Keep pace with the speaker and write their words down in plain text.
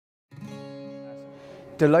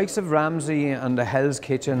The likes of Ramsay and the Hell's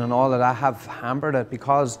Kitchen and all of that have hampered it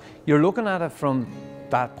because you're looking at it from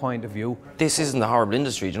that point of view. This isn't a horrible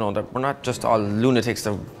industry, you know, that we're not just all lunatics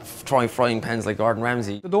that try frying pans like Gordon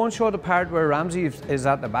Ramsay. They don't show the part where Ramsay is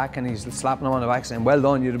at the back and he's slapping him on the back saying, well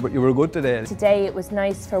done, you were good today. Today it was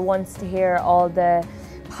nice for once to hear all the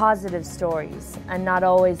positive stories and not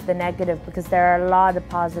always the negative, because there are a lot of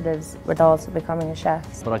positives with also becoming a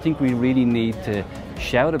chef. But I think we really need to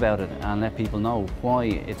shout about it and let people know why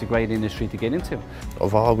it's a great industry to get into.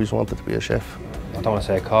 I've always wanted to be a chef. I don't want to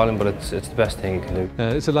say a calling, but it's the best thing you can do.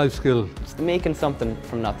 It's a life skill. It's making something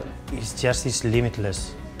from nothing. It's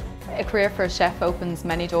limitless. A career for a chef opens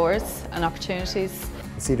many doors and opportunities.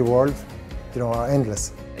 See the world, you know, are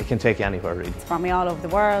endless. It can take you anywhere, really. It's brought me all over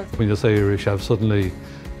the world. When you say you're a chef, suddenly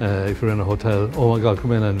if you're in a hotel, oh my God,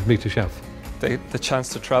 come in and meet the chef. The chance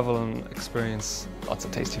to travel and experience lots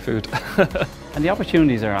of tasty food. And the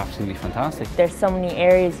opportunities are absolutely fantastic. There's so many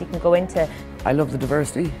areas you can go into. I love the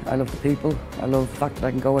diversity, I love the people, I love the fact that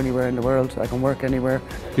I can go anywhere in the world, I can work anywhere.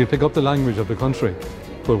 You pick up the language of the country,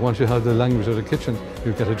 but once you have the language of the kitchen,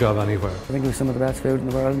 you get a job anywhere. I think we have some of the best food in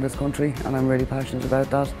the world in this country, and I'm really passionate about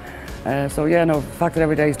that. So yeah, no, the fact that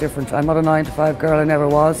every day is different. I'm not a 9-to-5 girl, I never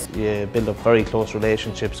was. You build up very close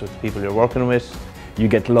relationships with the people you're working with. You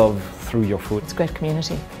get love through your food. It's a great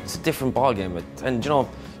community. It's a different ballgame, and you know,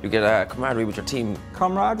 you get a camaraderie with your team.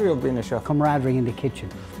 Camaraderie of being a chef. Camaraderie in the kitchen.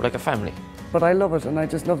 We're like a family. But I love it, and I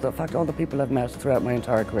just love the fact all the people I've met throughout my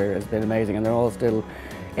entire career has been amazing, and they're all still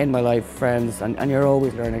in my life, friends, and you're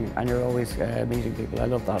always learning and you're always meeting people. I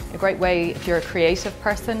love that. A great way if you're a creative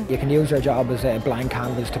person. You can use your job as a blank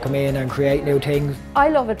canvas to come in and create new things. I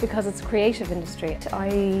love it because it's a creative industry.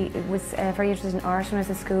 I was very interested in art when I was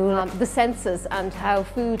at school. The senses and how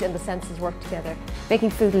food and the senses work together.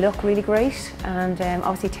 Making food look really great and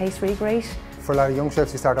obviously taste really great. For a lot of young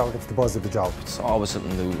chefs, you start out with the buzz of the job. It's always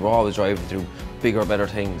something new. We're always driving through bigger, better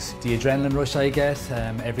things. The adrenaline rush I get,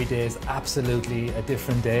 every day is absolutely a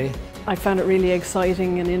different day. I found it really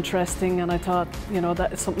exciting and interesting, and I thought, you know,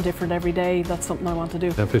 that is something different every day. That's something I want to do.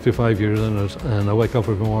 I'm 55 years in it, and I wake up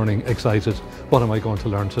every morning excited. What am I going to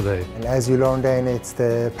learn today? And as you learn then, it's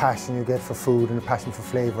the passion you get for food and the passion for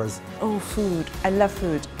flavours. Oh, food. I love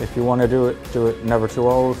food. If you want to do it never too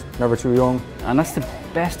old, never too young. And that's the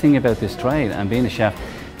best thing about this trade and being a chef,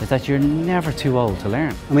 is that you're never too old to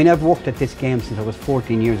learn. I mean, I've worked at this game since I was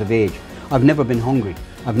 14 years of age. I've never been hungry,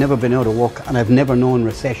 I've never been out of work, and I've never known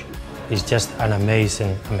recession. It's just an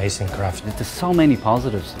amazing, amazing craft. There's so many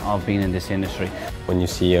positives of being in this industry. When you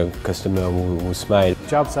see a customer who smiles.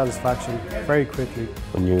 Job satisfaction, very quickly.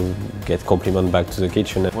 When you get compliment back to the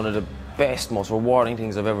kitchen. One of the best, most rewarding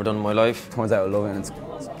things I've ever done in my life. Turns out I love it, and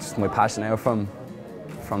it's just my passion now from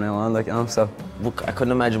now on, like, you know, so. Look, I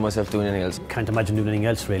couldn't imagine myself doing anything else. Can't imagine doing anything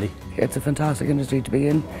else, really. It's a fantastic industry to be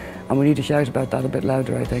in, and we need to shout about that a bit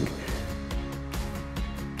louder, I think.